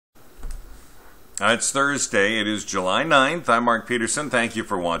It's Thursday. It is July 9th. I'm Mark Peterson. Thank you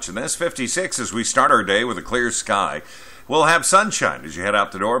for watching this. 56 as we start our day with a clear sky. We'll have sunshine as you head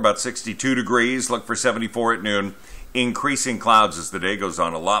out the door, about 62 degrees. Look for 74 at noon. Increasing clouds as the day goes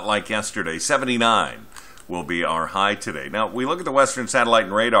on, a lot like yesterday. 79 will be our high today. Now, we look at the Western Satellite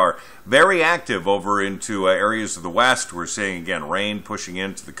and Radar, very active over into areas of the west. We're seeing, again, rain pushing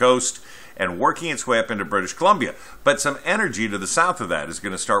into the coast and working its way up into British Columbia. But some energy to the south of that is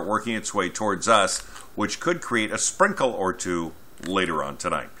going to start working its way towards us, which could create a sprinkle or two later on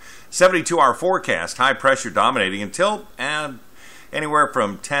tonight. 72-hour forecast, high pressure dominating until anywhere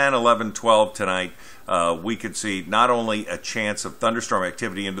from 10, 11, 12 tonight. We could see not only a chance of thunderstorm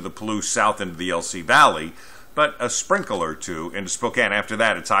activity into the Palouse south into the LC Valley, but a sprinkle or two into Spokane. After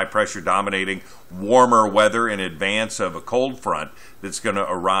that, it's high pressure dominating, warmer weather in advance of a cold front that's going to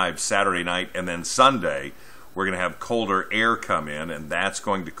arrive Saturday night, and then Sunday we're going to have colder air come in, and that's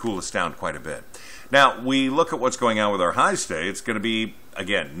going to cool us down quite a bit. Now, we look at what's going on with our highs today. It's going to be,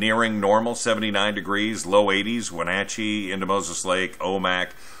 again, nearing normal, 79 degrees, low 80s, Wenatchee into Moses Lake, Omak,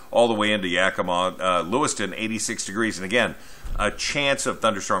 all the way into Yakima, Lewiston, 86 degrees, and again, a chance of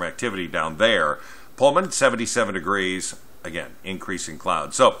thunderstorm activity down there. Pullman, 77 degrees, again, increasing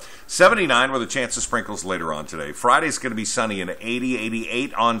clouds. So, 79 with a chance of sprinkles later on today. Friday's going to be sunny and 80,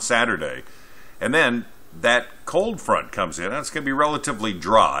 88 on Saturday. And then that cold front comes in, and it's going to be relatively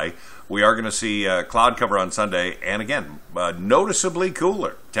dry. We are going to see cloud cover on Sunday, and again, noticeably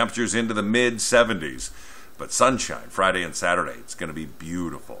cooler. Temperatures into the mid-70s. But sunshine Friday and Saturday. It's going to be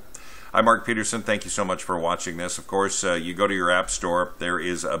beautiful. I'm Mark Peterson. Thank you so much for watching this. Of course, you go to your app store. There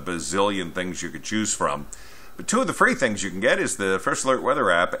is a bazillion things you could choose from. But two of the free things you can get is the First Alert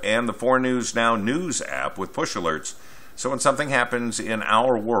Weather app and the 4 News Now News app with push alerts. So when something happens in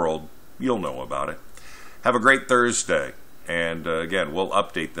our world, you'll know about it. Have a great Thursday. And again, we'll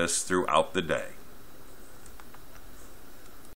update this throughout the day.